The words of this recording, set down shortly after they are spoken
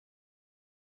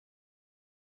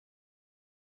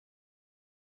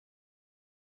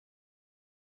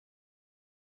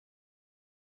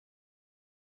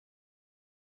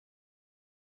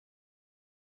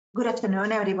Good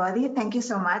afternoon, everybody. Thank you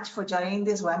so much for joining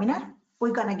this webinar.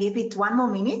 We're going to give it 1 more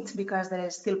minute because there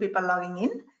is still people logging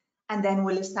in, and then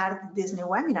we'll start this new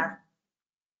webinar.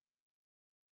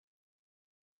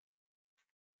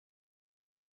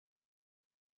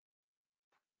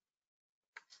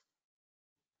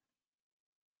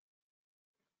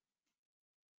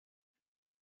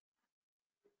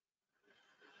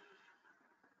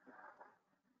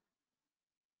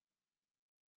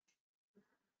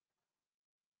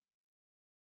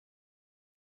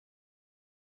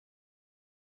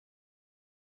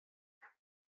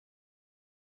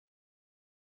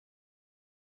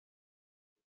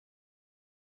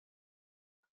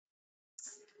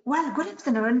 Well, good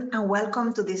afternoon and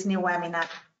welcome to this new webinar.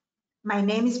 My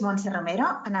name is Montse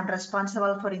Romero and I'm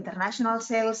responsible for international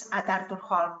sales at Arthur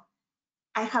Holm.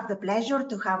 I have the pleasure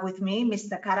to have with me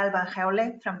Mr. Karel van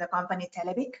Heule from the company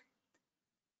Televic,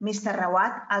 Mr.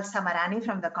 Rawat Al-Samarani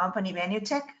from the company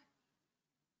VenueTech,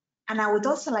 and I would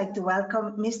also like to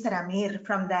welcome Mr. Amir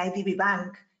from the IDB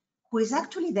Bank, who is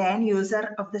actually the end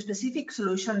user of the specific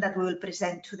solution that we will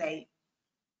present today.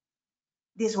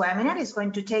 This webinar is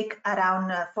going to take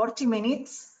around 40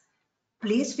 minutes.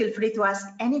 Please feel free to ask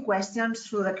any questions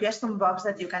through the question box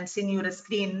that you can see in your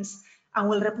screens, and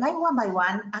we'll reply one by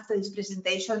one after this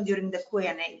presentation during the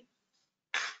Q&A.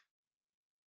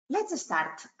 Let's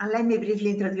start, and let me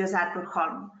briefly introduce Arthur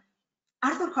Holm.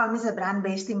 Arthur Holm is a brand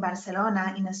based in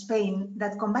Barcelona, in Spain,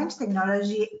 that combines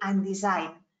technology and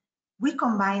design. We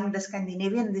combine the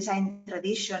Scandinavian design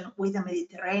tradition with the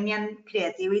Mediterranean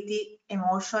creativity,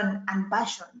 emotion, and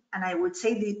passion, and I would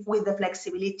say with the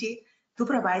flexibility to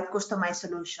provide customized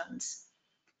solutions.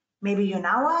 Maybe you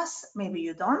know us, maybe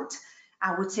you don't.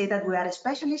 I would say that we are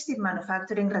specialists in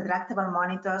manufacturing retractable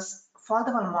monitors,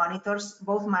 foldable monitors,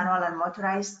 both manual and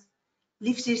motorized,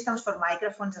 lift systems for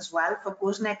microphones as well, for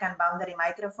gooseneck and boundary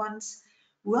microphones.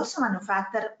 We also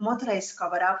manufacture motorized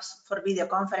cover-ups for video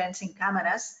conferencing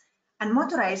cameras, and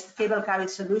motorized cable carriage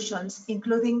solutions,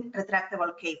 including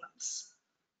retractable cables.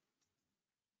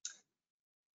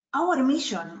 Our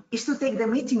mission is to take the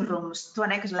meeting rooms to a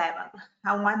next level.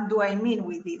 And what do I mean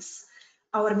with this?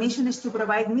 Our mission is to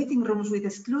provide meeting rooms with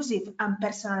exclusive and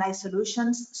personalized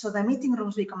solutions so the meeting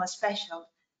rooms become special,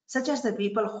 such as the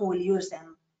people who will use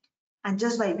them. And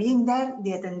just by being there,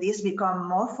 the attendees become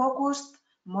more focused,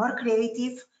 more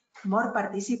creative, more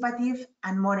participative,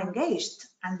 and more engaged,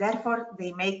 and therefore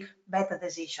they make better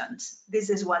decisions. This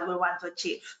is what we want to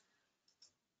achieve.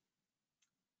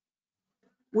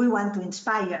 We want to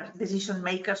inspire decision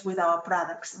makers with our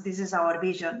products. This is our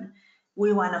vision.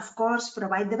 We want, of course,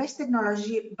 provide the best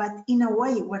technology, but in a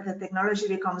way where the technology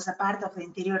becomes a part of the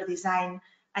interior design,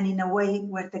 and in a way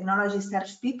where technology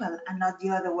serves people and not the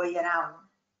other way around.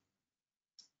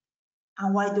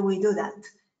 And why do we do that?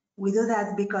 We do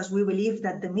that because we believe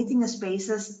that the meeting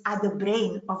spaces are the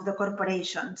brain of the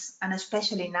corporations, and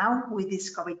especially now with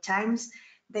these COVID times,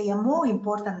 they are more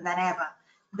important than ever.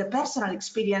 The personal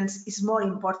experience is more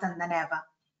important than ever.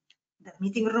 The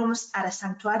meeting rooms are a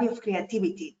sanctuary of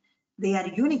creativity. They are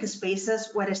unique spaces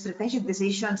where strategic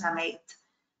decisions are made,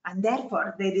 and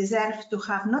therefore they deserve to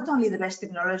have not only the best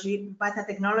technology, but a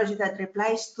technology that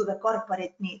replies to the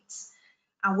corporate needs.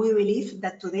 And we believe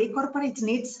that today corporate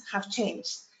needs have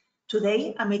changed.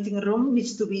 Today, a meeting room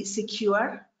needs to be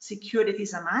secure. Security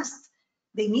is a must.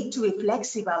 They need to be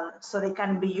flexible so they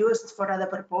can be used for other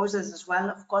purposes as well,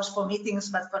 of course for meetings,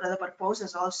 but for other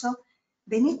purposes also.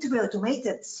 They need to be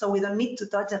automated, so we don't need to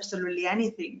touch absolutely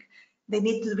anything. They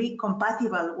need to be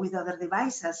compatible with other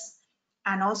devices.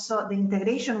 And also the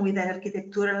integration with the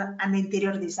architectural and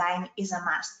interior design is a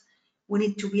must. We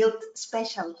need to build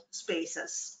special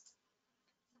spaces.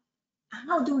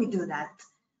 How do we do that?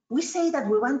 We say that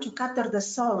we want to capture the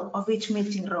soul of each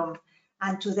meeting room.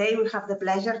 And today we have the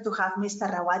pleasure to have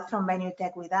Mr. Rawat from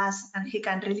VenueTech with us, and he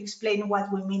can really explain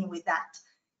what we mean with that.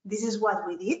 This is what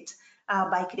we did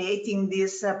by creating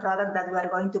this product that we are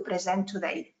going to present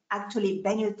today. Actually,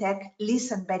 VenueTech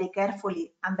listened very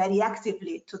carefully and very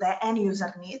actively to the end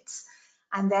user needs,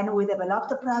 and then we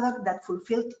developed a product that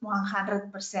fulfilled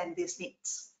 100% these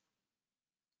needs.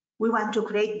 We want to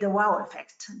create the wow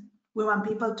effect. We want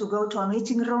people to go to a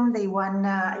meeting room. We want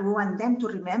them to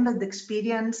remember the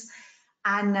experience.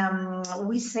 And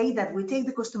we say that we take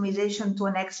the customization to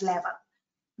a next level.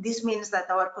 This means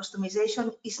that our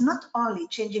customization is not only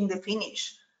changing the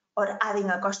finish or adding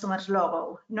a customer's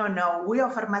logo. No, we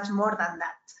offer much more than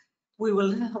that. We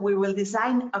will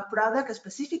design a product, a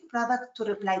specific product to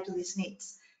reply to these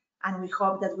needs. And we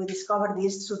hope that we discover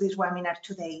this through this webinar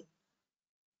today.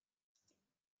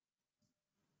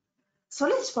 So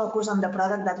let's focus on the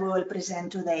product that we will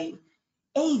present today.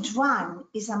 H1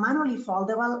 is a manually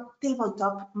foldable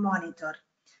tabletop monitor.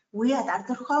 We at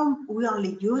Arthur Holm, we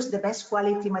only use the best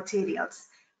quality materials.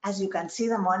 As you can see,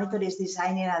 the monitor is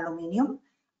designed in aluminum.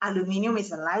 Aluminum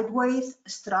is a lightweight,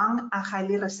 strong, and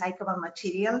highly recyclable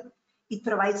material. It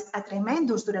provides a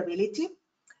tremendous durability.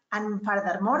 And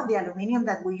furthermore, the aluminum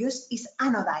that we use is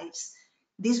anodized.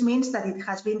 This means that it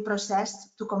has been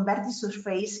processed to convert the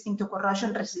surface into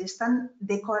corrosion-resistant,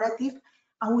 decorative,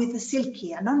 and with a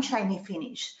silky and non-shiny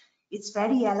finish. It's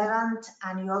very elegant,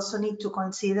 and you also need to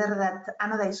consider that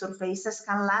anodized surfaces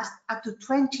can last up to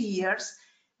 20 years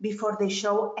before they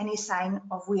show any sign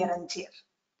of wear and tear.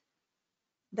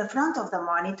 The front of the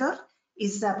monitor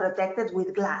is protected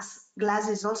with glass. Glass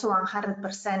is also 100%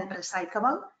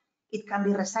 recyclable. It can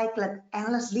be recycled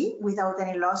endlessly without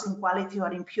any loss in quality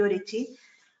or impurity.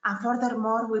 And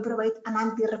furthermore, we provide an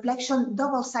anti-reflection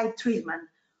double-side treatment.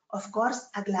 Of course,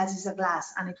 a glass is a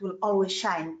glass and it will always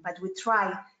shine, but we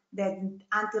try that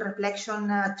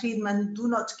anti-reflection treatment do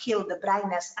not kill the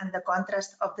brightness and the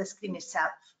contrast of the screen itself.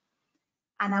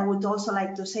 And I would also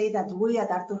like to say that we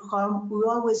at Arthur Holm, we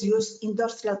always use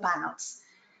industrial panels.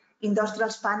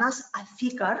 Industrial panels are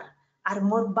thicker, are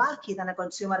more bulky than a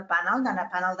consumer panel, than a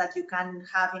panel that you can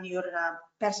have in your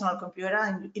personal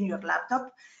computer, in your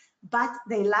laptop, but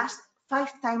they last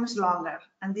 5 times longer.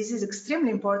 And this is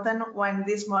extremely important when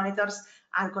these monitors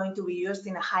are going to be used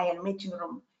in a high-end meeting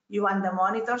room. You want the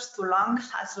monitors to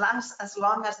last as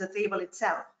long as the table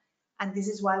itself. And this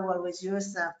is why we always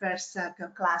use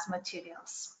first-class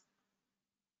materials.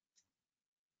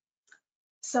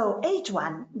 So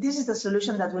H1, this is the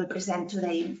solution that we'll present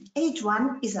today.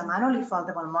 H1 is a manually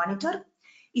foldable monitor.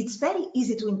 It's very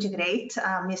easy to integrate.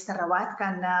 Mr. Rawat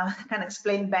can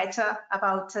explain better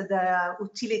about the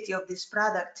utility of this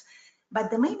product.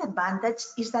 But the main advantage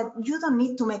is that you don't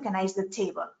need to mechanize the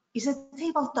table. It's a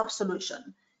tabletop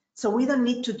solution. So we don't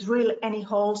need to drill any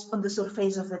holes on the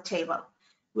surface of the table.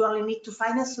 We only need to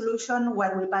find a solution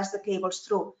where we pass the cables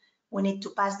through. We need to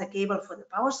pass the cable for the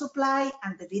power supply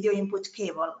and the video input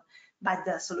cable. But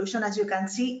the solution, as you can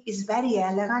see, is very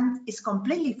elegant. It's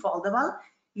completely foldable.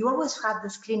 You always have the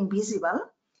screen visible.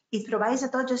 It provides a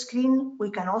touch screen.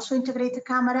 We can also integrate a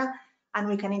camera, and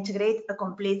we can integrate a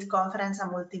complete conference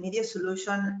and multimedia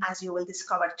solution, as you will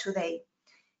discover today.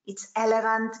 It's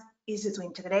elegant, easy to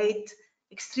integrate,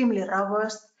 extremely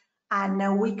robust,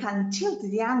 and we can tilt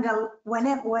the angle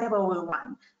wherever we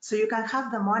want. So you can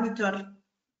have the monitor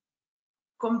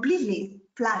completely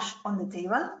flat on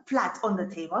the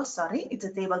table, sorry, it's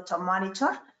a tabletop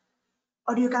monitor,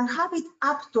 or you can have it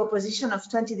up to a position of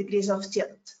 20 degrees of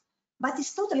tilt, but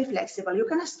it's totally flexible. You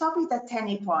can stop it at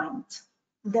any point.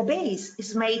 The base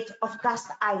is made of cast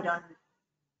iron,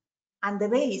 and the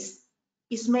base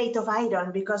is made of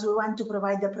iron because we want to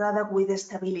provide the product with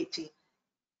stability.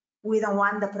 We don't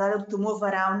want the product to move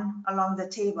around along the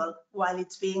table while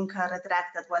it's being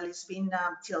retracted, while it's being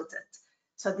tilted.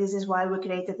 So this is why we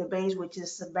created the base, which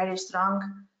is very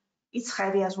strong. It's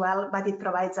heavy as well, but it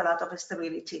provides a lot of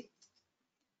stability.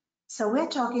 So we're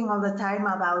talking all the time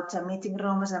about meeting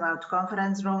rooms, about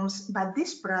conference rooms, but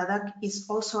this product is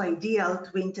also ideal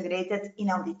to be integrated in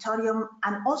auditorium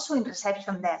and also in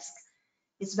reception desk.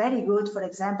 It's very good. For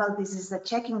example, this is the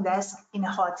check-in desk in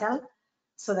a hotel.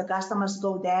 So the customers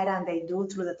go there and they do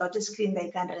through the touch screen, they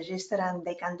can register and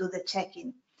they can do the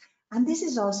check-in. And this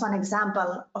is also an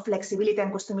example of flexibility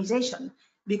and customization.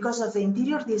 Because of the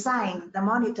interior design, the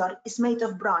monitor is made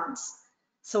of bronze.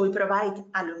 So we provide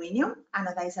aluminum,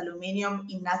 anodized aluminum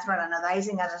in natural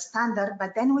anodizing as a standard,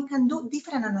 but then we can do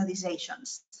different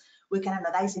anodizations. We can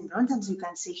anodize in bronze, as you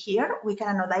can see here. We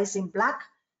can anodize in black,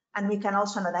 and we can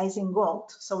also anodize in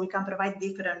gold. So we can provide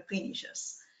different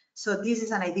finishes. So this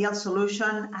is an ideal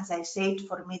solution, as I said,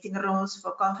 for meeting rooms,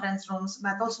 for conference rooms,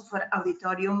 but also for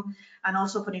auditorium and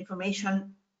also for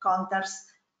information counters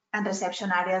and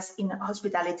reception areas in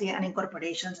hospitality and in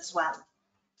corporations as well.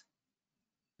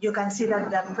 You can see that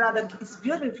the product is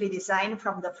beautifully designed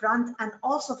from the front and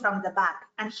also from the back.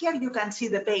 And here you can see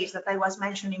the base that I was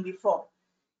mentioning before.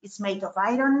 It's made of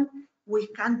iron. We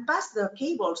can pass the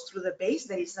cables through the base.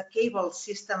 There is a cable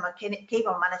system, a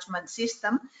cable management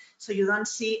system, so you don't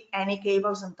see any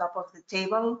cables on top of the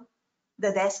table.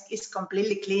 The desk is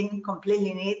completely clean,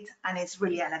 completely neat, and it's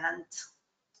really elegant.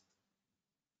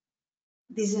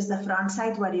 This is the front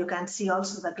side where you can see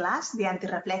also the glass, the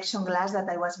anti-reflection glass that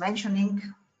I was mentioning.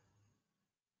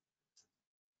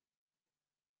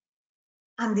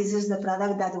 And this is the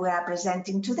product that we are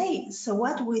presenting today. So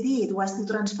what we did was to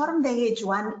transform the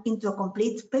H1 into a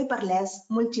complete paperless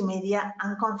multimedia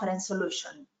and conference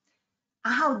solution.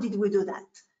 And how did we do that?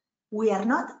 We are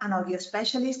not an audio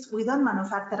specialist. We don't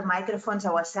manufacture microphones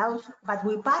ourselves, but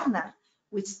we partner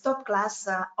with top-class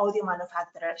audio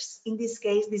manufacturers. In this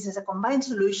case, this is a combined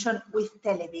solution with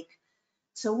Televic.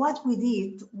 So what we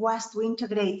did was to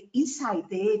integrate inside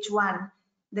the H1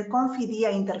 the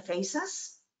Confidia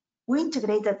interfaces. We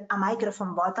integrated a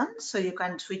microphone button, so you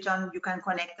can switch on, you can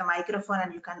connect the microphone,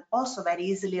 and you can also very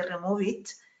easily remove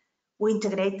it. We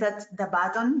integrated the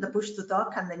button, the push to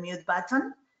talk and the mute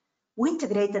button. We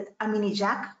integrated a mini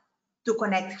jack to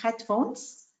connect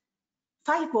headphones,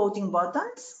 5 voting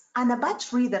buttons, and a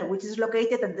batch reader, which is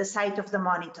located at the side of the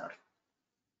monitor.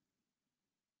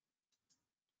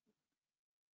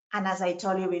 And as I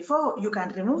told you before, you can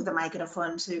remove the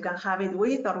microphone, so you can have it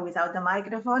with or without the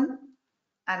microphone.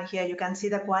 And here you can see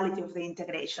the quality of the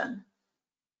integration.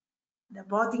 The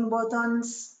voting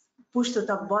buttons, push to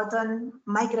talk button,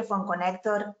 microphone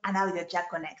connector, and audio jack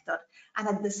connector. And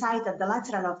at the side, at the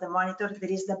lateral of the monitor,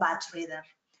 there is the batch reader.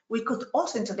 We could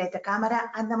also integrate the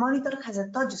camera, and the monitor has a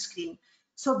touch screen.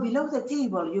 So below the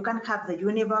table, you can have the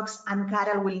Unibox, and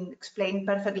Carol will explain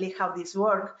perfectly how this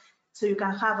works. So you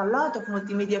can have a lot of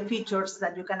multimedia features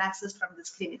that you can access from the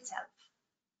screen itself.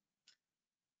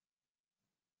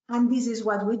 And this is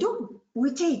what we do.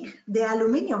 We take the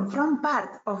aluminum front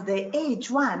part of the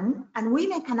H1 and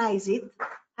we mechanize it,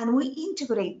 and we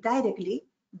integrate directly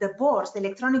the boards, the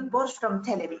electronic boards from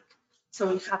Televic.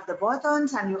 So we have the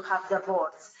buttons and you have the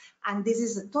boards. And this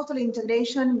is a total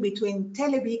integration between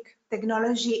Televic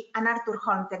technology and Arthur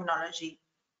Holm technology.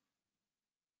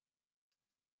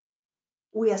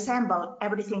 We assemble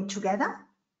everything together.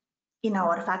 In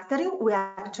our factory, we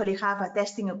actually have a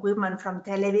testing equipment from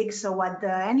Televic, so what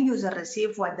the end user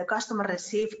receives, what the customer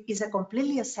receives is a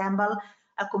completely assembled,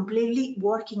 a completely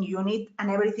working unit,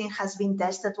 and everything has been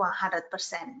tested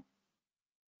 100%.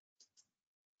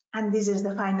 And this is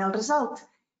the final result.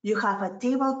 You have a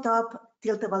tabletop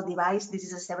tiltable device. This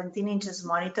is a 17 inches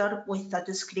monitor with touch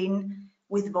screen,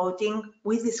 with voting,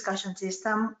 with discussion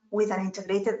system, with an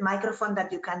integrated microphone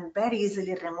that you can very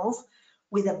easily remove,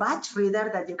 with a batch reader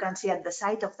that you can see at the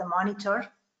side of the monitor.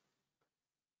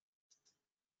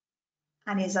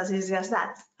 And it's as easy as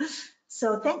that.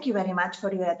 So thank you very much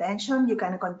for your attention. You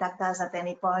can contact us at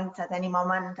any point, at any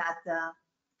moment, at the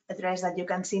address that you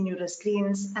can see in your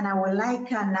screens. And I would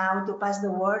like now to pass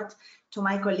the word to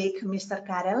my colleague, Mr.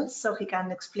 Karel, so he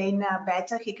can explain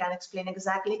better, he can explain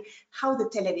exactly how the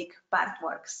Televic part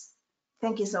works.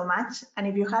 Thank you so much. And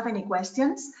if you have any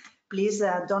questions, please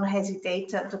don't hesitate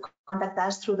to contact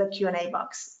us through the Q&A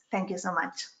box. Thank you so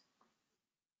much.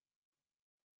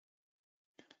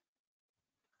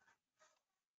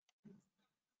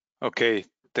 Okay,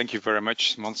 thank you very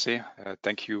much, Montse.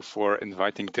 Thank you for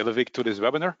inviting Televic to this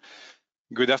webinar.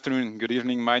 Good afternoon, good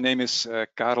evening. My name is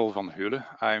Karel van Heulen.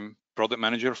 I'm product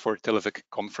manager for Televic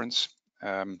Conference.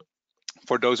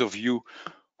 For those of you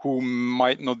who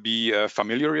might not be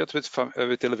familiar yet with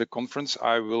Televic Conference,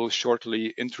 I will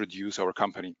shortly introduce our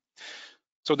company.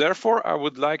 So therefore, I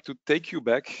would like to take you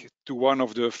back to one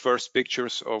of the first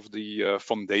pictures of the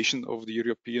foundation of the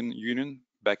European Union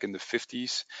back in the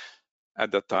 50s,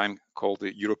 at that time called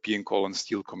the European Coal and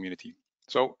Steel Community.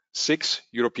 So 6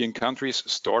 European countries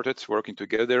started working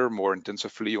together more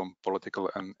intensively on political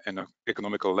and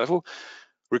economical level,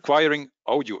 requiring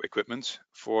audio equipment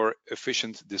for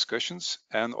efficient discussions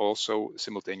and also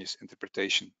simultaneous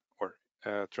interpretation or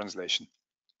translation.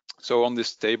 So on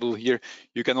this table here,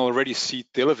 you can already see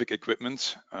Televic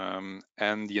equipment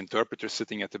and the interpreter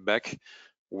sitting at the back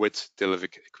with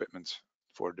Televic equipment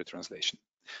for the translation.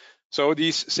 So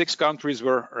these 6 countries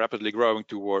were rapidly growing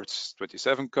towards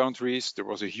 27 countries. There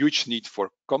was a huge need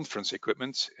for conference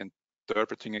equipment,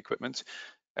 interpreting equipment,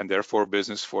 and therefore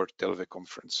business for Televic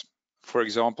Conference. For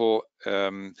example,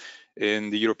 in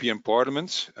the European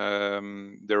Parliament,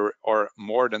 there are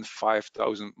more than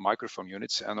 5,000 microphone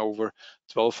units and over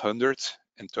 1,200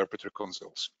 interpreter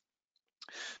consoles.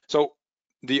 So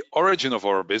the origin of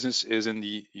our business is in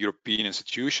the European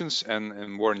institutions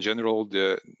and more in general,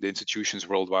 the institutions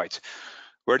worldwide,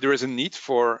 where there is a need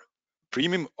for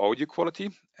premium audio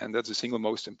quality, and that's the single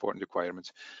most important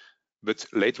requirement. But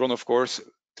later on, of course,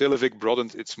 Televic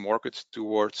broadened its market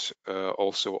towards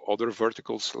also other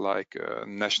verticals like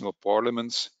national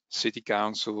parliaments, city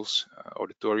councils,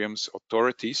 auditoriums,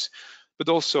 authorities, but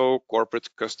also corporate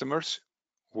customers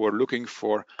who are looking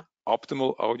for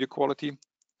optimal audio quality,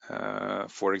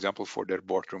 for example, for their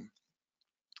boardroom.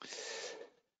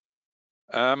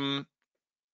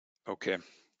 Okay.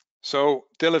 So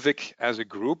Televic as a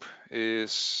group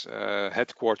is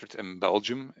headquartered in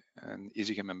Belgium, in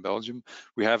Izegem in Belgium.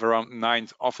 We have around 9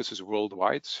 offices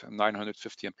worldwide,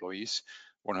 950 employees,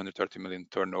 130 million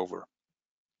turnover.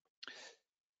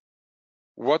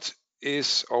 what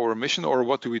is our mission, or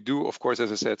what do we do? Of course,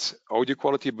 as I said, audio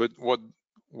quality, but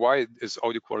why is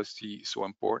audio quality so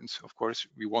important? Of course,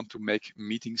 we want to make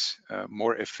meetings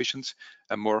more efficient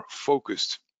and more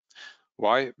focused.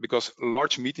 Why? Because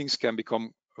large meetings can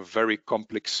become very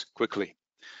complex quickly.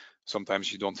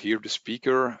 Sometimes you don't hear the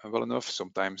speaker well enough.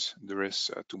 Sometimes there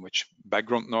is too much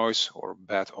background noise or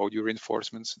bad audio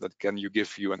reinforcements that can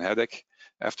give you a headache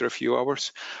after a few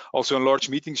hours. Also, in large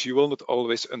meetings, you will not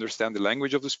always understand the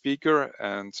language of the speaker,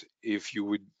 and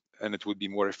it would be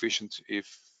more efficient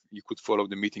if you could follow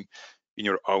the meeting in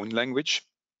your own language.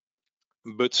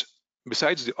 But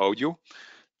besides the audio,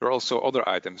 there are also other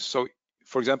items. So,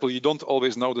 for example, you don't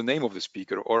always know the name of the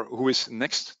speaker or who is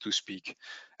next to speak.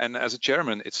 And as a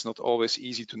chairman, it's not always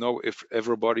easy to know if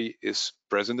everybody is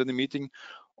present in the meeting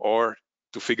or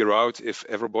to figure out if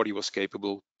everybody was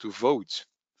capable to vote.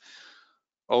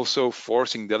 Also,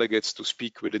 forcing delegates to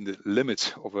speak within the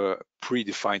limit of a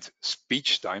predefined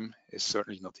speech time is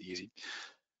certainly not easy.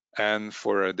 And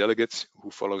for a delegate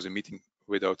who follows a meeting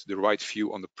without the right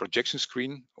view on the projection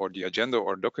screen or the agenda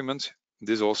or document,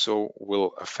 this also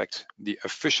will affect the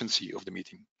efficiency of the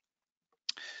meeting.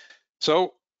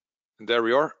 So there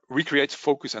we are. We create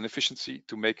focus and efficiency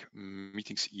to make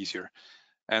meetings easier.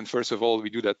 And first of all,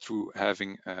 we do that through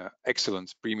having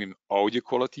excellent premium audio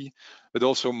quality, but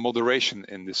also moderation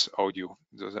in this audio.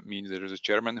 Does that mean there is a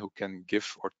chairman who can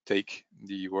give or take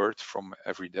the word from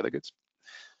every delegate?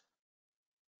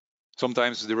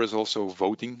 Sometimes there is also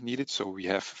voting needed. So we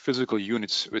have physical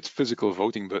units with physical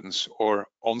voting buttons or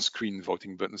on-screen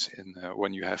voting buttons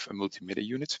when you have a multimedia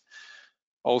unit.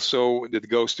 Also, that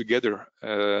goes together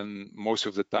most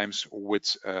of the times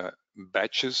with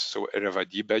badges, so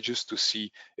RFID badges, to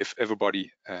see if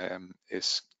everybody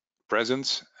is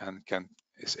present and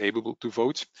is able to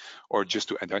vote, or just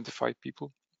to identify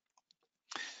people.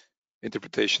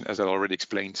 Interpretation, as I already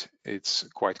explained, it's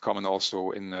quite common also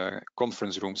in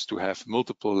conference rooms to have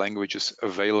multiple languages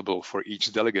available for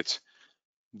each delegate,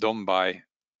 done by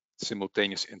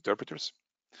simultaneous interpreters.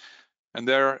 And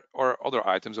there are other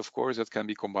items, of course, that can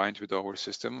be combined with our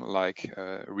system, like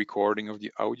recording of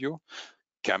the audio,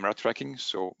 camera tracking.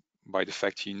 So by the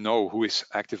fact you know who is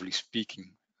actively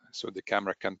speaking, so the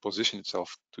camera can position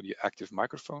itself to the active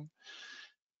microphone.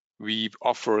 We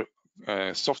offer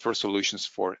software solutions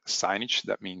for signage.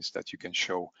 That means that you can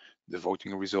show the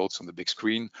voting results on the big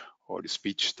screen, or the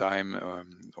speech time,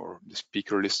 or the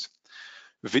speaker list.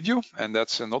 Video, and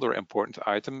that's another important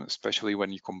item, especially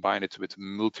when you combine it with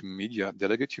multimedia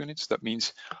delegate units. That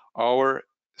means our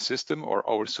system or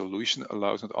our solution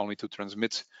allows not only to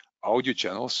transmit audio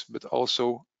channels, but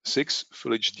also 6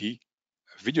 Full HD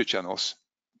video channels,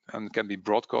 and can be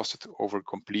broadcasted over a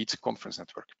complete conference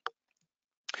network.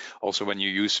 Also, when you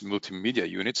use multimedia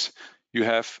units, you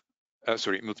have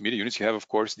of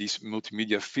course these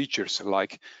multimedia features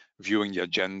like viewing the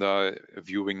agenda,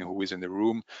 viewing who is in the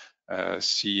room,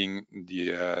 seeing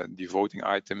the voting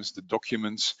items, the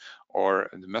documents, or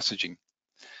the messaging.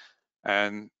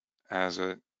 And as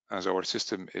our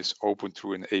system is open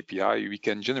through an API, we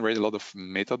can generate a lot of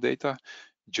metadata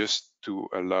just to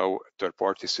allow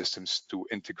third-party systems to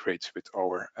integrate with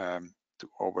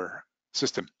our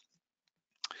system.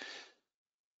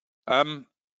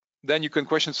 Then you can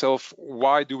question yourself,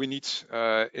 why do we need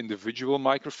individual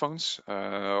microphones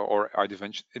or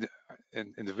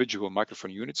individual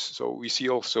microphone units? So we see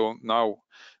also now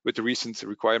with the recent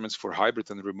requirements for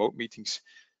hybrid and remote meetings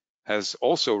has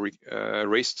also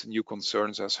raised new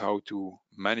concerns as how to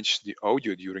manage the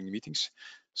audio during meetings.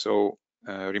 So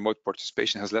remote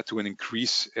participation has led to an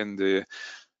increase in the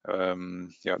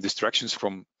distractions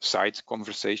from side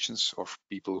conversations of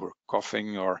people who are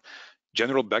coughing or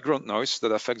general background noise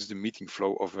that affects the meeting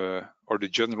flow or the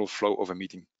general flow of a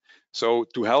meeting. So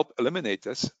to help eliminate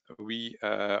this,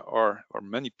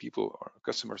 many people or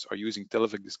customers are using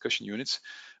Televic discussion units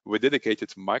with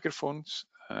dedicated microphones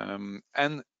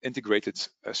and integrated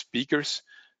speakers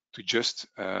to just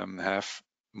have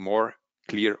more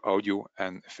clear audio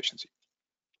and efficiency.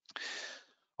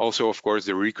 Also, of course,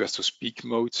 the request to speak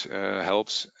mode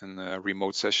helps in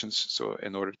remote sessions. So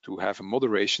in order to have a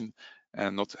moderation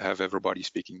and not have everybody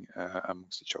speaking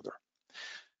amongst each other.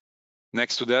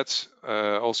 Next to that,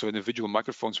 also individual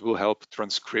microphones will help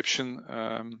transcription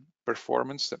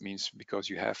performance. That means because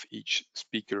you have each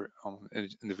speaker on an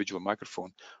individual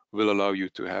microphone will allow you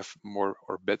to have more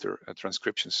or better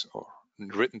transcriptions or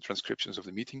written transcriptions of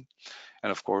the meeting.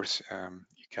 And of course,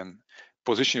 you can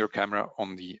position your camera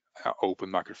on the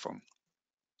open microphone.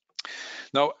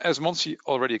 Now, as Monsi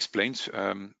already explained,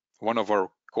 one of our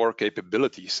core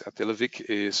capabilities at Televic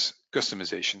is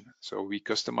customization. So we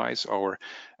customize our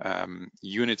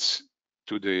units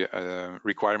to the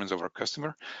requirements of our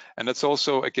customer. And that's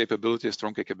also a capability, a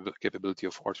strong capability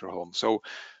of Arthur Holm. So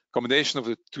combination of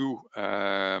the two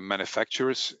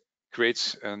manufacturers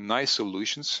creates nice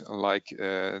solutions like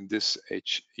this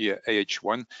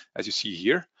AH1, as you see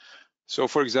here. So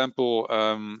for example,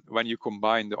 when you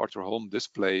combine the Arthur Holm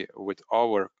display with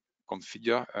our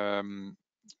Confidia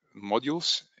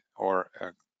modules or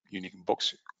unique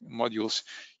box modules,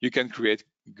 you can create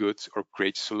good or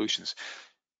great solutions.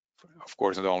 Of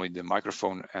course, not only the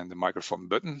microphone and the microphone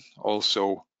button,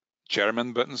 also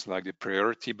chairman buttons like the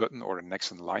priority button or the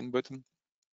next in line button.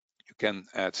 You can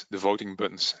add the voting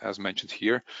buttons as mentioned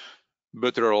here,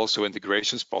 but there are also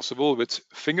integrations possible with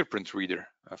fingerprint reader,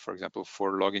 for example,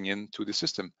 for logging into the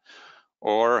system,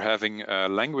 or having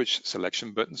language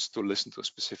selection buttons to listen to a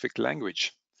specific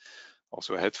language.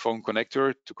 Also a headphone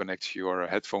connector to connect your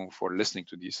headphone for listening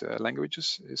to these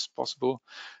languages is possible.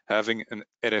 Having an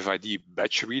RFID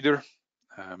badge reader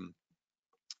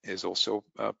is also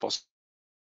possible.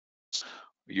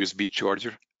 USB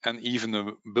charger, and even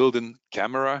a built-in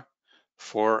camera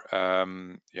for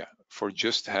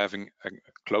just having a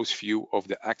close view of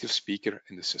the active speaker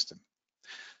in the system.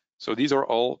 So these are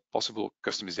all possible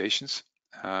customizations.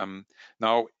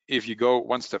 Now, if you go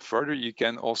one step further, you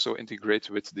can also integrate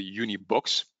with the Uni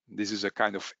box. This is a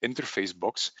kind of interface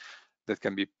box that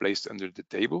can be placed under the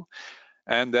table,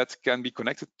 and that can be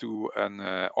connected to an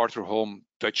Arthur Holm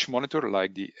touch monitor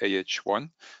like the AH1.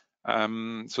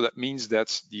 So that means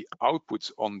that the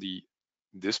output on the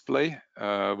display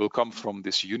will come from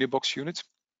this Unibox unit,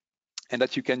 and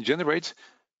that you can generate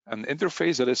an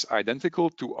interface that is identical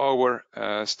to our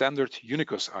standard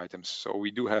Unicos items. So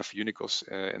we do have Unicos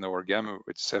in our gamma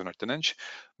with 710 inch,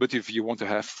 but if you want to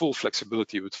have full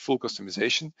flexibility with full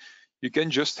customization, you can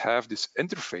just have this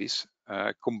interface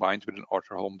combined with an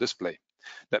Arthur Holm display.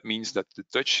 That means that the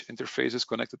touch interface is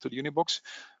connected to the Unibox.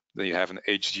 Then you have an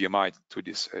HDMI to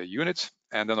this unit,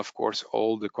 and then of course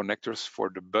all the connectors for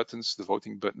the buttons, the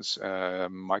voting buttons,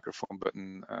 microphone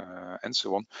button, and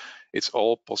so on. It's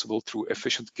all possible through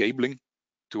efficient cabling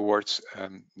towards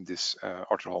this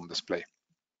Arthur Holm display.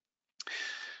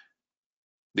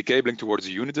 The cabling towards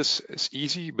the unit is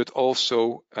easy, but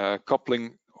also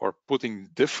coupling or putting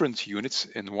different units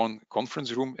in one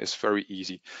conference room is very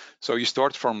easy. So you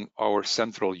start from our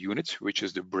central unit, which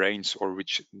is the brains or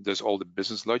which does all the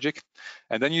business logic.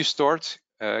 And then you start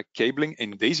cabling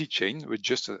in daisy chain with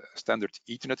just a standard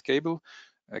Ethernet cable,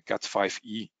 a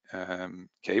Cat5e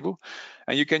cable.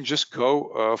 And you can just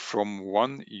go from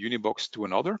one Unibox to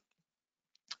another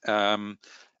and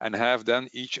have then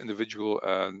each individual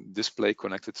display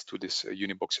connected to this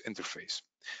Unibox interface.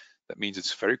 That means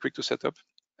it's very quick to set up,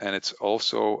 and it's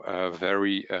also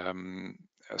very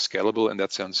scalable in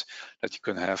that sense that you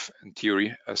can have, in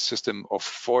theory, a system of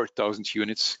 4,000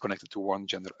 units connected to one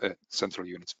central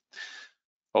unit.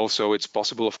 Also, it's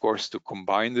possible, of course, to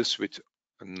combine this with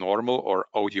normal or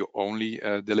audio-only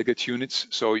delegate units,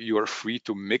 so you are free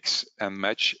to mix and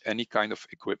match any kind of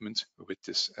equipment with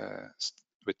this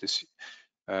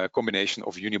combination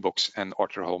of Unibox and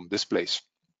Arthur Holm displays.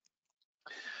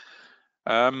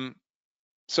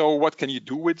 So what can you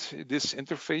do with this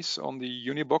interface on the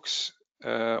Unibox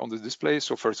on the display?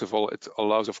 So first of all, it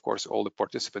allows, of course, all the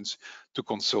participants to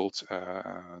consult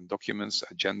documents,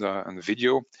 agenda, and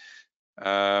video.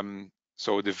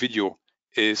 So the video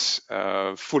is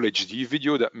full HD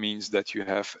video. That means that you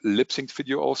have lip-synced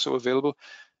video also available.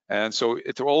 And so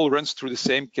it all runs through the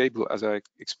same cable as I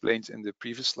explained in the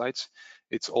previous slides.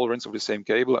 It's all runs over the same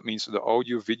cable. That means the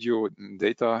audio, video,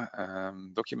 data,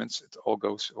 documents, it all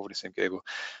goes over the same cable.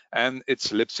 And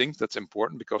it's lip synced. That's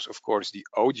important because, of course, the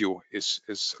audio is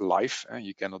live.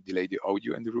 You cannot delay the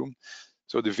audio in the room.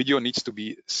 So the video needs to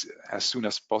be as soon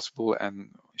as possible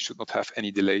and should not have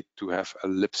any delay to have a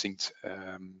lip synced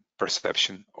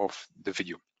perception of the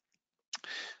video.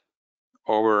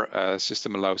 Our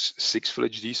system allows 6 Full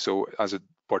HD, so as a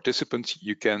participant,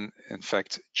 you can in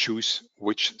fact choose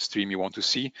which stream you want to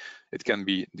see. It can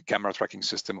be the camera tracking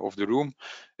system of the room.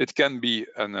 It can be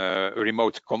a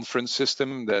remote conference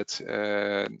system that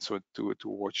so to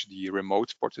watch the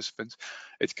remote participant.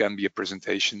 It can be a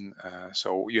presentation.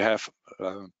 So you have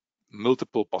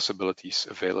multiple possibilities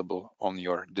available on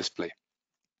your display.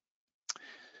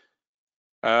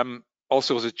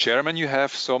 Also, as a chairman, you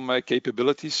have some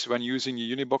capabilities when using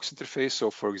the Unibox interface. So,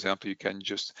 for example, you can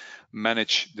just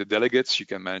manage the delegates. You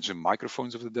can manage the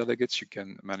microphones of the delegates. You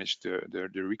can manage the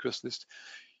request list.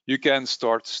 You can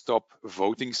stop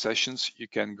voting sessions. You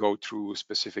can go through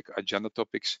specific agenda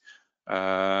topics.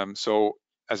 So,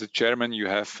 as a chairman, you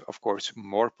have, of course,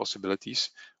 more possibilities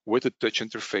with the touch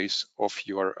interface of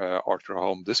your Arthur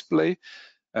Holm display.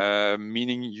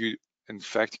 meaning you in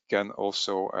fact can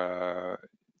also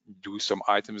do some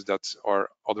items that are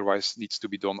otherwise needs to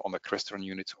be done on a Crestron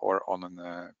unit or on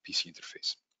a PC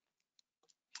interface.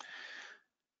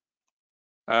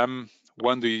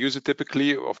 When do you use it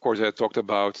typically? Of course, I talked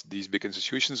about these big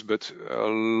institutions, but a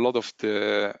lot of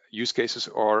the use cases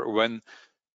are when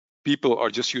people are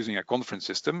just using a conference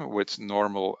system with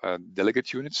normal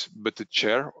delegate units, but the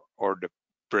chair or the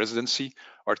presidency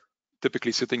are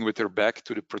typically sitting with their back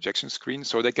to the projection screen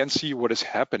so they can see what is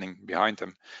happening behind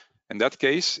them. In that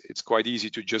case, it's quite easy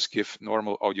to just give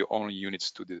normal audio-only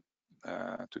units to the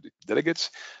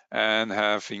delegates and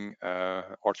having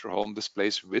Arthur Holm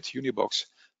displays with Unibox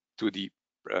to the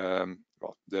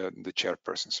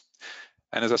chairpersons.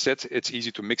 And as I said, it's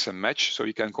easy to mix and match, so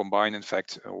you can combine, in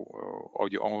fact,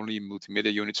 audio-only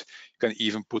multimedia units. You can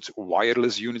even put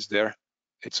wireless units there.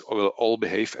 It will all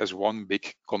behave as one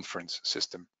big conference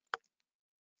system.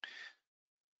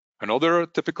 Another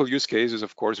typical use case is,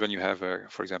 of course, when you have,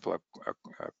 for example,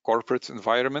 a corporate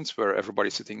environment where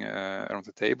everybody's sitting around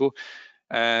the table,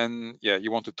 and yeah,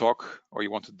 you want to talk or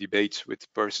you want to debate with the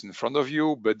person in front of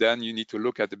you, but then you need to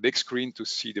look at the big screen to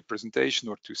see the presentation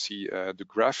or to see the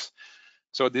graphs.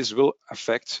 So this will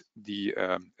affect the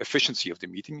efficiency of the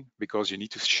meeting because you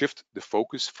need to shift the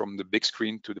focus from the big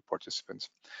screen to the participants.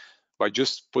 By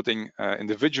just putting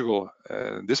individual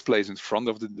displays in front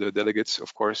of the delegates,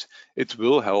 of course, it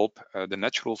will help the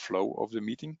natural flow of the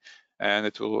meeting, and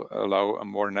it will allow a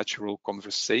more natural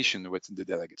conversation with the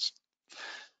delegates.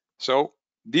 So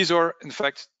these are, in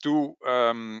fact, two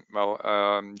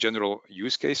general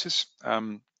use cases.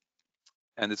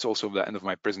 And it's also the end of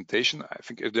my presentation. I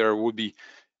think if there would be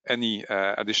any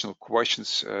additional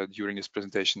questions during this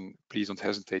presentation, please don't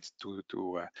hesitate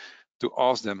to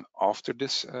ask them after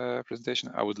this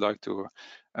presentation. I would like to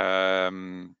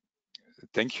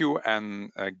thank you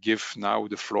and give now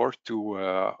the floor to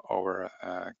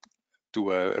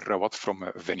Rawat from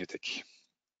Venutech.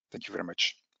 Thank you very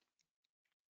much.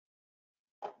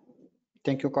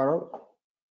 Thank you, Carol.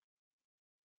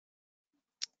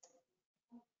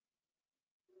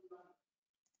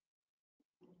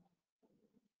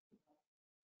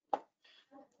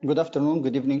 Good afternoon,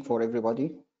 good evening for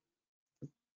everybody.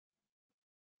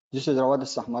 This is Rawad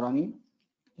Al-Sahmarani,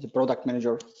 the product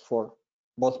manager for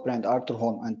both brand Arthur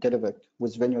Holm and Televic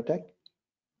with Venutech.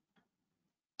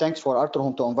 Thanks for Arthur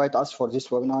Holm to invite us for this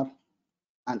webinar.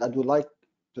 And I would like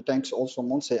to thank also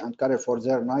Monse and Karel for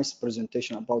their nice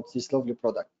presentation about this lovely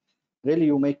product. Really,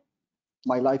 you make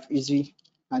my life easy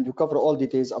and you cover all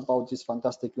details about this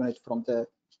fantastic unit, from the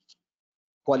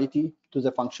quality to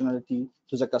the functionality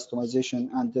to the customization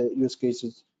and the use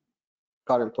cases.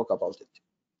 Karel talk about it.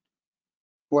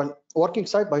 Well, working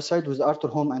side by side with Arthur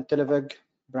Holm and Televic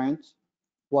brands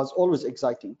was always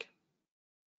exciting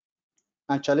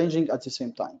and challenging at the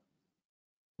same time.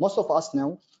 Most of us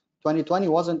know 2020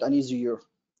 wasn't an easy year,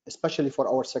 especially for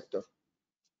our sector.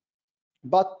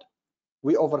 But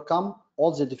we overcome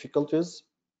all the difficulties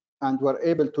and were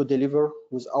able to deliver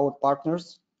with our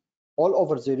partners all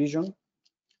over the region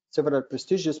several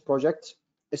prestigious projects,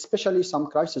 especially some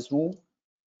crisis room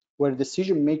where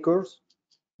decision makers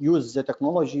use the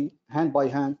technology hand by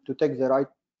hand to take the right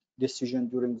decision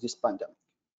during this pandemic.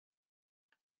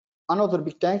 Another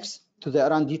big thanks to the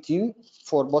R&D team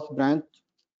for both brands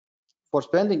for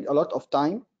spending a lot of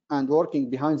time and working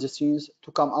behind the scenes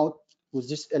to come out with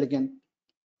this elegant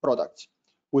product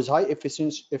with high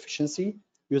efficiency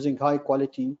using high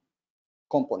quality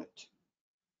component.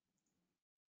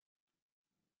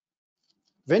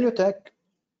 Venutech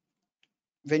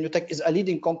is a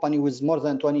leading company with more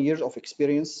than 20 years of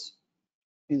experience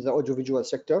in the audiovisual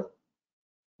sector.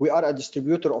 We are a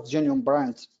distributor of genuine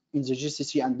brands in the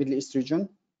GCC and Middle East region.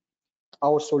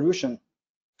 Our solution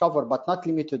cover but not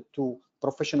limited to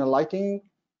professional lighting,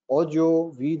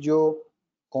 audio, video,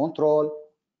 control,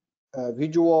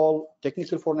 visual,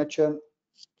 technical furniture,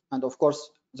 and of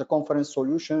course the conference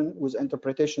solution with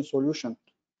interpretation solution.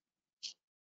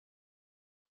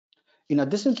 In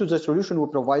addition to the solution we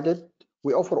provided,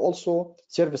 we offer also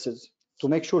services to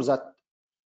make sure that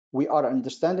we are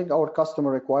understanding our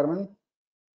customer requirement,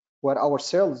 where our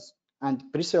sales and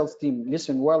pre-sales team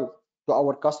listen well to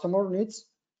our customer needs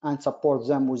and support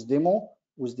them with demo,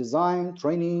 with design,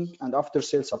 training, and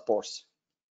after-sales supports.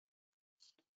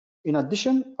 In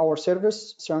addition, our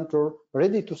service center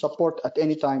ready to support at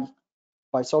any time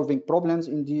by solving problems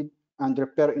indeed and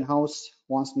repair in-house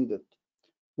once needed.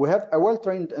 We have a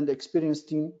well-trained and experienced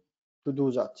team to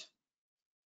do that.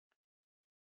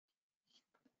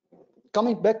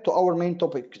 Coming back to our main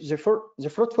topic, the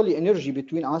fruitful energy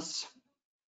between us,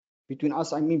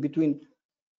 I mean between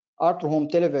Arthur Home,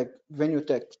 Televec,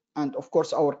 VenueTech, and of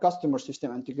course our customer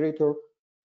system integrator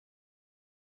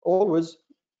always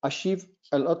achieve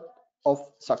a lot of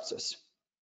success.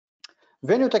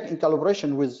 VenueTech, in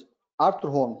collaboration with Arthur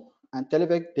Home and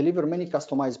Televec, deliver many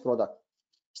customized products,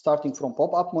 starting from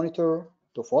pop-up monitor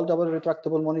to foldable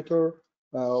retractable monitor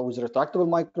with retractable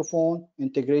microphone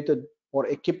integrated or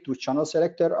equipped with channel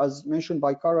selector, as mentioned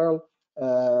by Carol,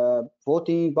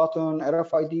 voting button,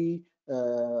 RFID,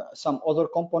 some other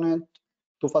component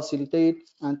to facilitate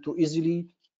and to easily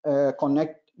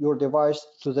connect your device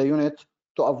to the unit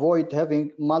to avoid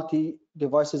having multi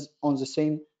devices on the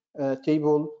same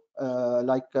table,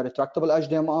 like a retractable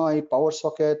HDMI, power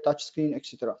socket, touchscreen,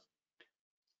 etc.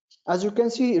 As you can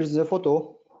see, here's the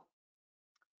photo.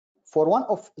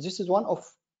 This is one of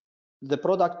the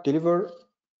product delivered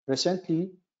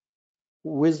recently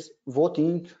with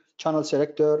voting, channel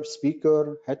selector,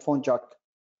 speaker, headphone jack.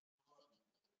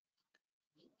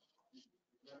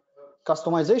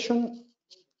 Customization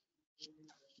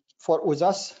with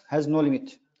us has no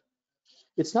limit.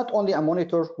 It's not only a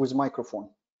monitor with microphone.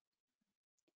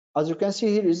 As you can see,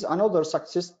 here is another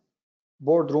success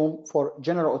boardroom for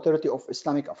General Authority of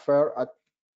Islamic Affairs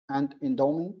and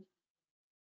Endowment.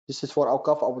 This is for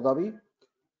Awqaf Abu Dhabi,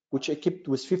 which equipped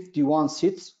with 51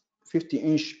 seats,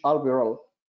 50-inch alberal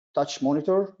touch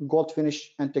monitor, gold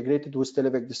finish integrated with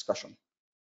Televec discussion.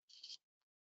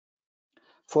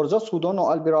 For those who don't know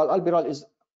alberal is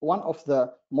one of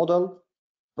the model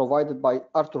provided by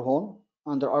Arthur Home.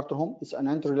 Under Arthur Home, it's an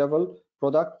entry-level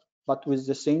product, but with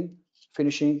the same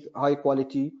finishing, high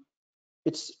quality.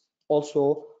 It's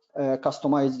also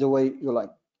customized the way you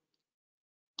like.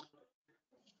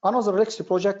 Another legacy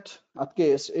project at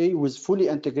KSA with fully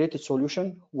integrated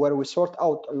solution where we sort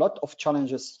out a lot of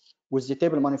challenges with the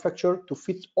table manufacturer to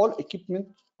fit all equipment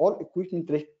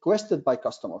requested by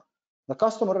customer. The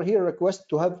customer here requests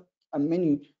to have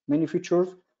many features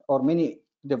or many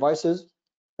devices.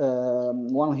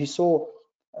 One he saw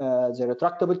the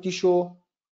retractable tissue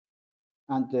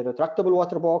and the retractable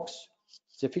water box,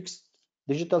 the fixed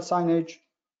digital signage,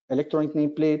 electronic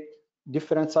nameplate,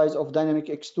 different size of dynamic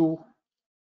X2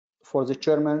 for the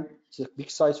chairman, the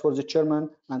big size for the chairman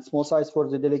and small size for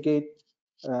the delegate.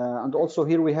 And also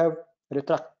here we have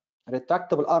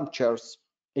retractable armchairs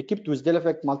equipped with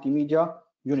Televec multimedia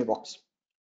unibox.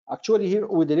 Actually here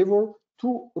we deliver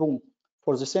 2 rooms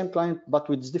for the same client but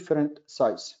with different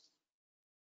size.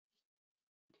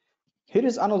 Here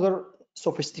is another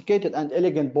sophisticated and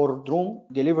elegant boardroom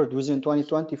delivered within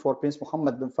 2020 for Prince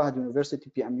Mohammed bin Fahd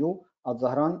University PMU at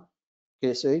Dhahran,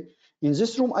 KSA. In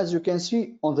this room, as you can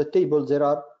see on the table, there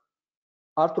are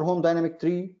Arthur Home Dynamic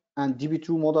 3 and DB2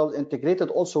 models integrated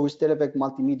also with Televec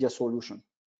multimedia solution.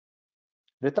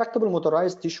 Retractable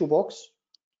motorized tissue box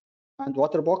and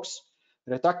water box,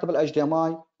 retractable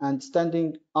HDMI, and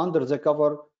standing under the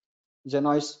cover, the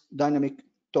nice dynamic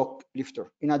torque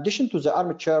lifter. In addition to the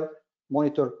armchair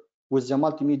monitor with the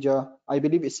multimedia, I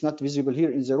believe it's not visible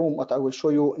here in the room, but I will show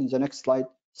you in the next slide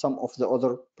some of the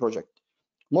other project.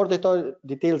 More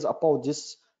details about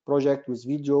this project with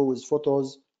video, with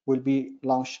photos will be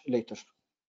launched later.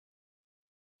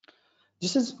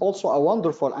 This is also a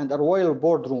wonderful and a royal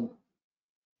boardroom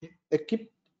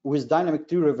equipped with dynamic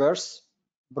 3 reverse,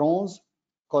 bronze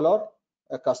color,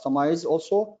 customized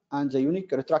also, and the unique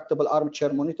retractable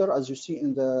armchair monitor as you see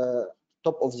in the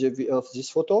top of this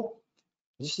photo.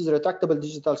 This is retractable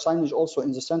digital signage also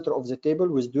in the center of the table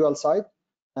with dual side.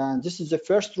 And this is the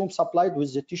first room supplied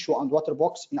with the tissue and water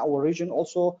box in our region,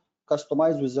 also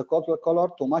customized with the color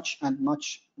to match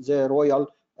the royal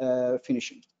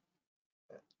finishing.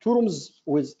 2 rooms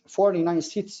with 49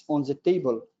 seats on the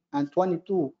table and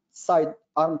 22 side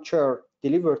armchair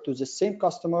delivered to the same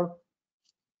customer,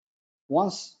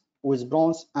 once with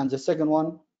bronze and the second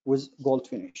one with gold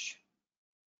finish.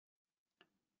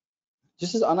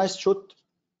 This is a nice shot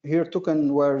here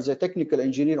taken where the technical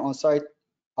engineer on site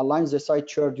aligns the side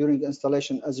chair during the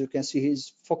installation. As you can see,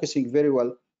 he's focusing very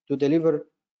well to deliver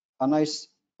a nice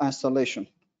installation.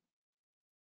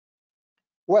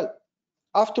 Well,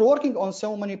 after working on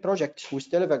so many projects with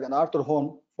Televec and Arthur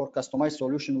Home for customized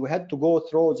solution, we had to go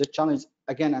through the challenge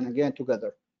again and again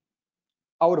together.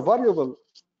 Our valuable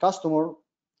customer,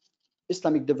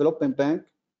 Islamic Development Bank,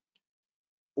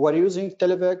 were using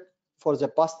Televec for the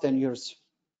past 10 years.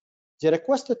 They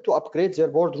requested to upgrade their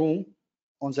boardroom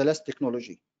on the latest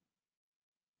technology.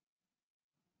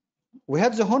 We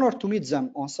had the honor to meet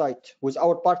them on site with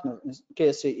our partner in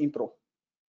KSA Impro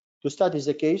to study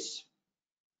the case,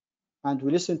 and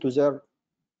we listened to their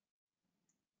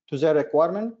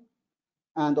requirement.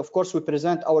 And of course, we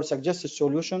present our suggested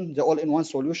solution, the all-in-one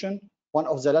solution, one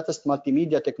of the latest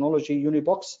multimedia technology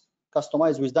unibox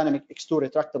customized with dynamic X2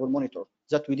 retractable monitor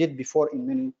that we did before in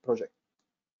many projects.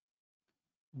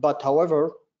 But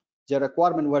however, the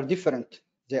requirements were different.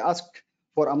 They asked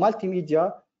for a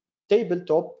multimedia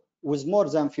tabletop with more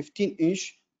than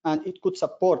 15-inch, and it could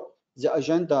support the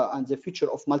agenda and the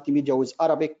feature of multimedia with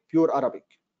Arabic, pure Arabic.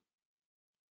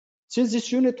 Since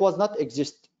this unit was not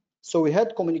exist, so we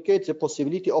had communicate the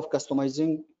possibility of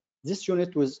customizing this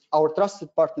unit with our trusted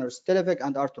partners, Televic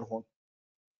and Arthur Home.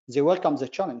 They welcome the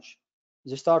challenge.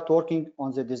 They start working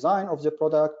on the design of the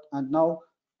product, and now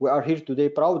we are here today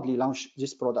proudly launch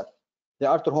this product. The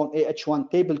Arthur Home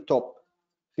AH1 tabletop,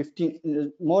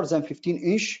 more than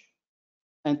 15-inch,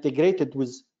 integrated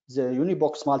with the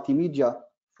Unibox multimedia,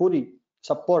 fully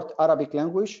support Arabic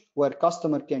language, where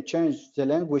customer can change the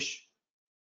language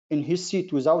in his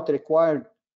seat without requiring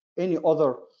any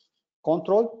other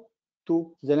control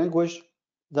to the language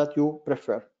that you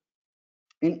prefer.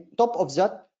 In top of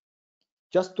that,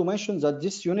 just to mention that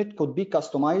this unit could be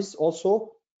customized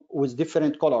also with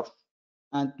different color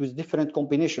and with different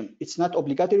combination. It's not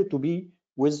obligatory to be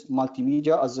with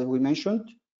multimedia, as we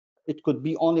mentioned. It could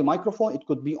be only microphone, it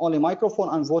could be only microphone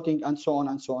and voting, and so on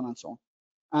and so on and so on.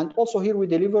 And also here we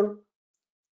deliver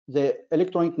the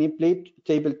electronic nameplate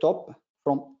tabletop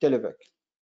from Televic.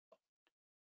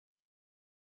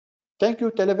 Thank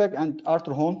you, Televic and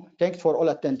Arthur Home. Thanks for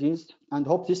all attendees, and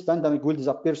hope this pandemic will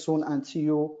disappear soon and see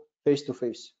you face to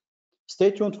face.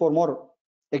 Stay tuned for more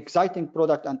exciting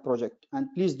product and project,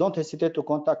 and please don't hesitate to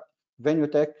contact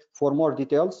VenueTech for more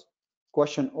details,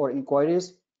 question or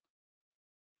inquiries.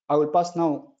 I will pass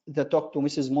now the talk to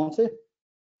Mrs. Monse.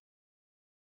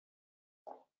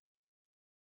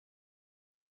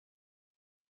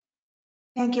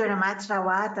 Thank you very much,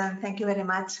 Rawat, and thank you very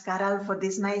much, Carol, for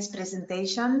this nice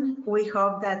presentation. We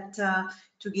hope that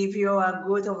to give you a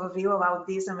good overview about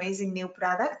this amazing new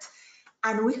product.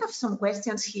 And we have some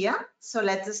questions here, so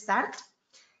let's start.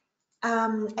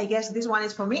 I guess this one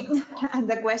is for me, and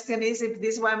the question is if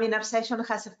this webinar session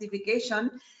has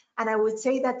certification, and I would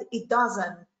say that it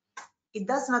doesn't. It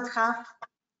does not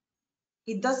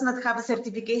have a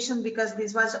certification because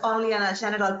this was only a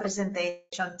general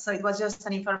presentation, so it was just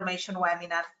an information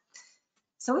webinar.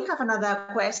 So we have another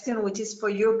question, which is for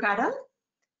you, Carol,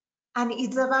 and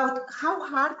it's about how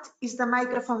hard is the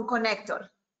microphone connector?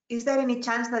 Is there any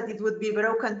chance that it would be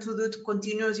broken to do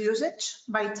continuous usage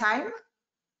by time?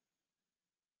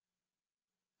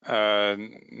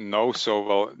 No, so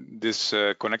well, this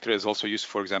connector is also used,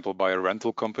 for example, by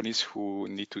rental companies who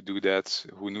need to do that,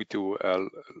 who need to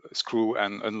screw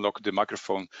and unlock the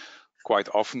microphone quite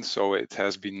often. So it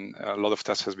has been, a lot of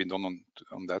tests has been done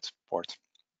on that part.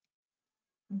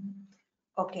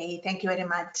 Okay, thank you very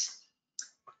much.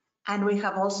 And we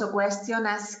have also a question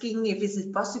asking if is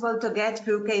it possible to get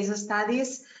few case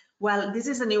studies. Well, this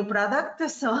is a new product,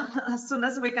 so as soon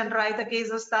as we can write a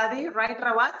case study, right,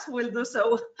 Rawat, we'll do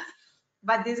so.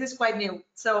 But this is quite new,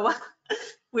 so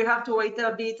we have to wait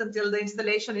a bit until the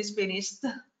installation is finished.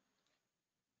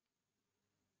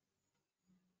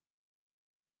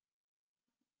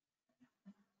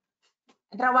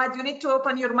 Rawat, you need to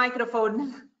open your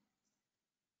microphone.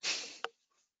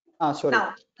 Sorry.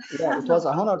 No. Yeah, it was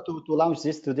an honor to launch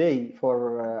this today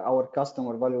for our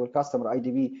customer, valuable customer,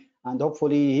 IDB. And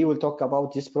hopefully he will talk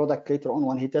about this product later on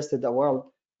when he tested the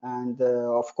world. And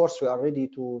of course, we are ready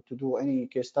to do any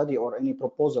case study or any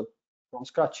proposal from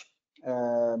scratch.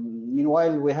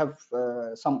 Meanwhile, we have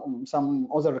some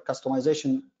other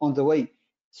customization on the way.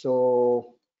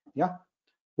 So yeah,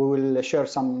 we will share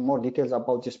some more details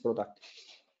about this product.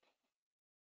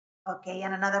 Okay,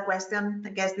 and another question, I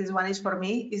guess this one is for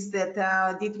me, is that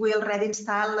did we already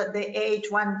install the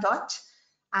AH1 Touch?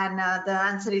 And the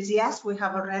answer is yes, we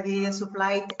have already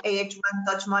supplied AH1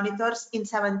 Touch monitors in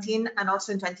 17 and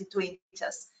also in 22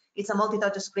 inches. It's a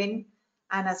multi-touch screen,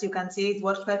 and as you can see, it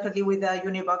works perfectly with the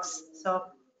Unibox. So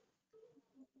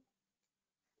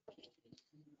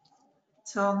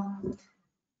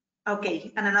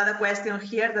okay, and another question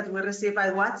here that we received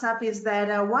by WhatsApp is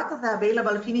that what are the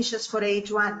available finishes for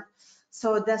AH1?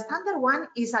 So the standard one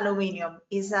is aluminum,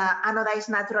 is anodized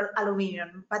natural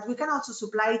aluminum, but we can also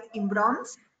supply it in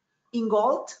bronze, in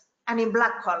gold, and in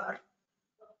black color.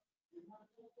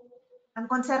 And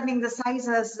concerning the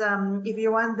sizes, if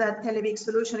you want the Televic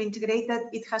solution integrated,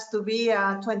 it has to be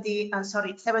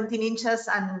 17 inches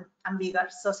and bigger,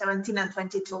 so 17 and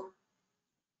 22.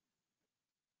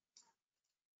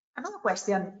 Another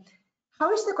question,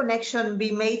 how is the connection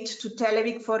being made to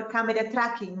Televic for camera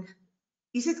tracking?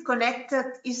 Is it connected?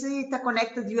 Is it a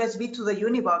connected USB to the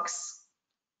Unibox?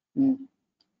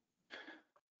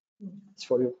 It's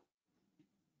for you.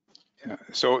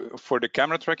 So for the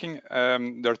camera tracking,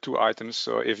 there are two items.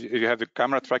 So if you have the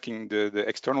camera tracking, the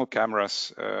external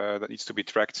cameras that needs to be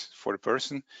tracked for the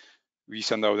person, we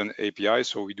send out an API.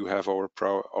 So we do have our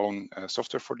own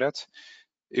software for that.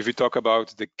 If we talk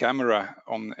about the camera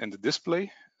in the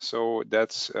display, so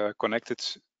that's connected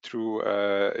through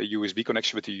a USB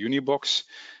connection with the Unibox.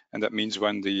 And that means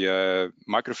when the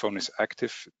microphone is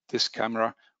active, this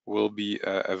camera will be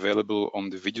available on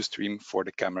the video stream for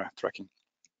the camera tracking.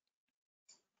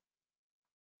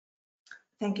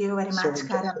 Thank you very much,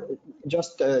 Karel.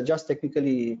 Just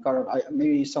technically, Karel,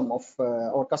 maybe some of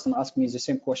our customers asked me the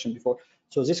same question before.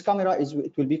 So this camera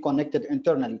it will be connected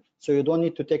internally, so you don't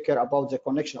need to take care about the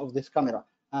connection of this camera.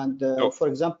 And for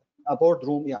example, a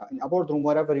boardroom, in a boardroom,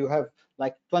 wherever you have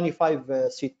like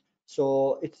 25 seat,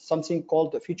 so it's something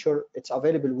called a feature. It's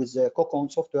available with the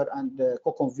Cocon software and the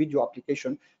Cocon video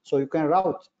application, so you can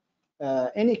route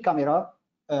any camera.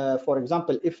 For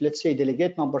example, if let's say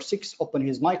delegate number 6 open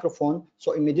his microphone,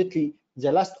 so immediately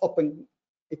the last open,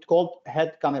 it's called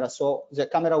head camera. So the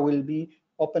camera will be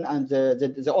open and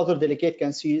the other delegate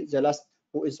can see the last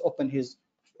who is open his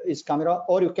camera.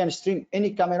 Or you can stream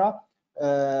any camera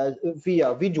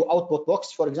via video output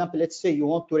box. For example, let's say you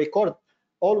want to record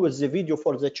always the video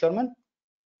for the chairman.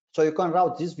 So you can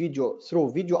route this video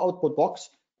through video output box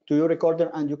to your recorder,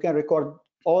 and you can record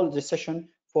all the session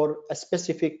for a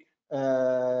specific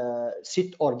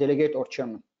seat or delegate or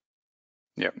chairman.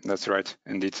 Yeah, that's right.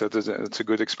 Indeed, so that's a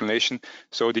good explanation.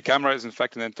 So the camera is in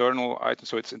fact an internal item,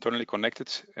 so it's internally connected.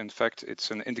 In fact,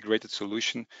 it's an integrated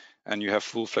solution, and you have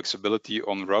full flexibility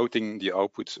on routing the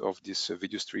output of this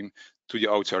video stream to the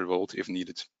outside world if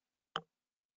needed.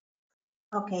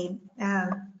 Okay,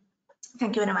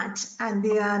 thank you very much. And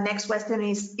the next question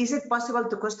is it possible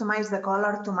to customize the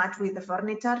color to match with the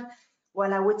furniture?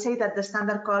 Well, I would say that the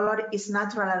standard color is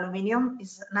natural aluminum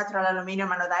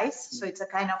anodized, so it's a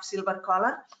kind of silver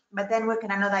color. But then we can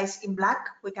anodize in black,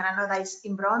 we can anodize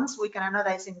in bronze, we can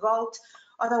anodize in gold.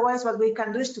 Otherwise, what we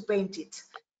can do is to paint it.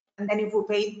 And then if we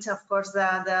paint, of course,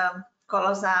 the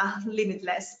colors are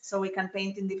limitless. So we can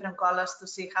paint in different colors to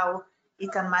see how it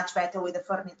can match better with the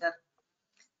furniture.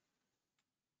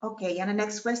 Okay, and the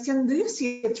next question, do you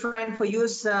see a trend for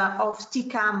use of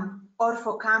TCAM or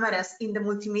for cameras in the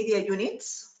multimedia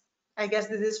units? I guess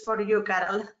this is for you,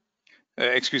 Karel.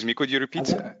 Excuse me, could you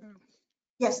repeat?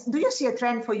 Yes, do you see a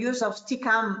trend for use of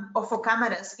TCAM or for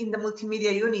cameras in the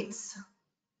multimedia units?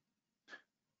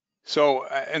 So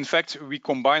in fact, we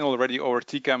combine already our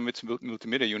TCAM with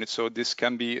multimedia units, so this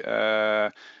can be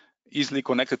easily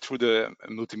connected through the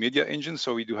multimedia engine.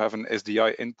 So we do have an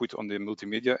SDI input on the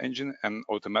multimedia engine, and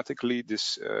automatically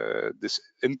this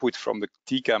input from the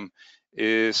TCAM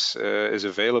is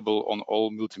available on all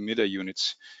multimedia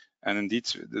units. And indeed,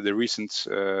 the recent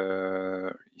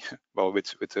well,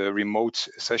 with the remote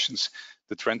sessions,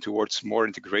 the trend towards more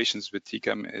integrations with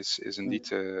TCAM is indeed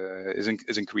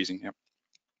is increasing. Yeah.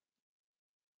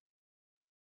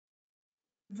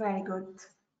 Very good.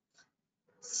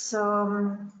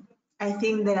 So I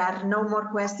think there are no more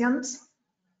questions.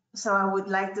 So I would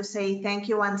like to say thank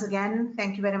you once again.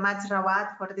 Thank you very much,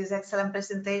 Rawat, for this excellent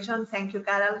presentation. Thank you,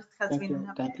 Karel.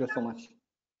 Thank you so much.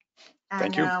 And,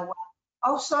 thank you.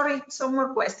 Oh, sorry, some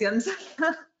more questions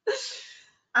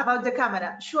about the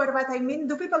camera. Sure, but I mean,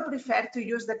 do people prefer to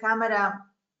use the camera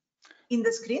in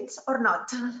the screens or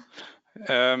not?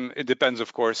 It depends,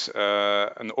 of course.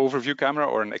 An overview camera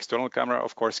or an external camera,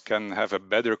 of course, can have a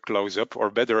better close-up or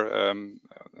better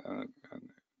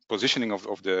positioning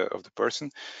of the person.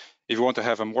 If you want to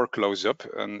have a more close-up,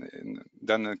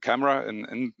 then a camera,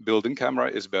 an built-in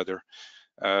camera, is better.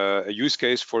 A use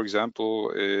case, for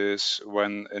example, is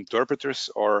when interpreters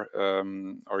are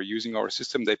using our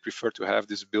system, they prefer to have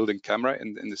this built-in camera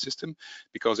in the system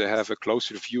because they have a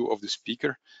closer view of the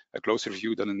speaker, a closer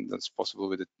view that's possible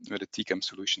with a TCAM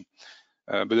solution.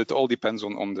 But it all depends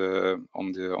on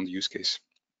the use case.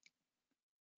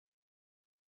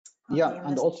 Yeah,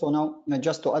 and also now,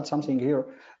 just to add something here,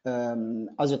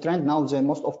 as a trend now,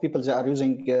 most of people they are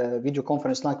using video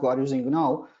conference like we are using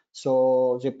now.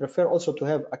 So they prefer also to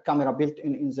have a camera built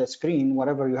in the screen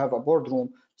wherever you have a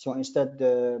boardroom. So instead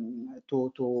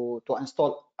to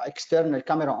install external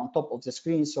camera on top of the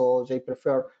screen, so they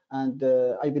prefer. And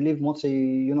I believe mostly,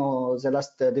 you know, the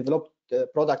last developed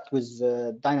product with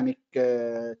dynamic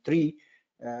tree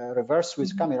reverse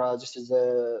with camera. This is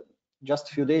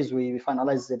just a few days we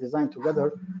finalized the design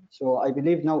together. So I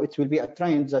believe now it will be a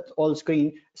trend that all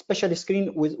screen, especially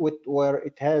screen with where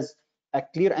it has a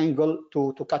clear angle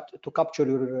to capture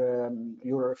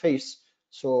your face.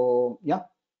 So yeah,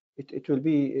 it will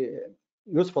be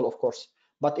useful, of course.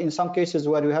 But in some cases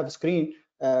where you have a screen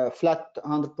flat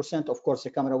 100%, of course,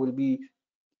 the camera will be,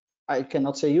 I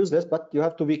cannot say useless, but you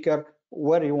have to be careful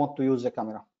where you want to use the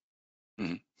camera.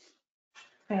 Mm-hmm.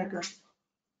 Very good.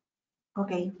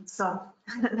 Okay, so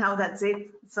now that's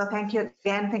it. So thank you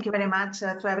again. Thank you very much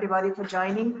to everybody for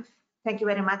joining. Thank you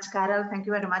very much, Carol. Thank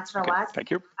you very much, Rawat. Okay,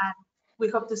 thank you. And we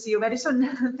hope to see you very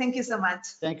soon. Thank you so much.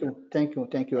 Thank you,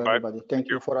 Bye-bye. everybody. Thank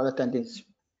you for all attendees.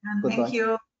 And Goodbye. thank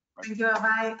you. Thank you.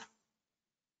 Bye.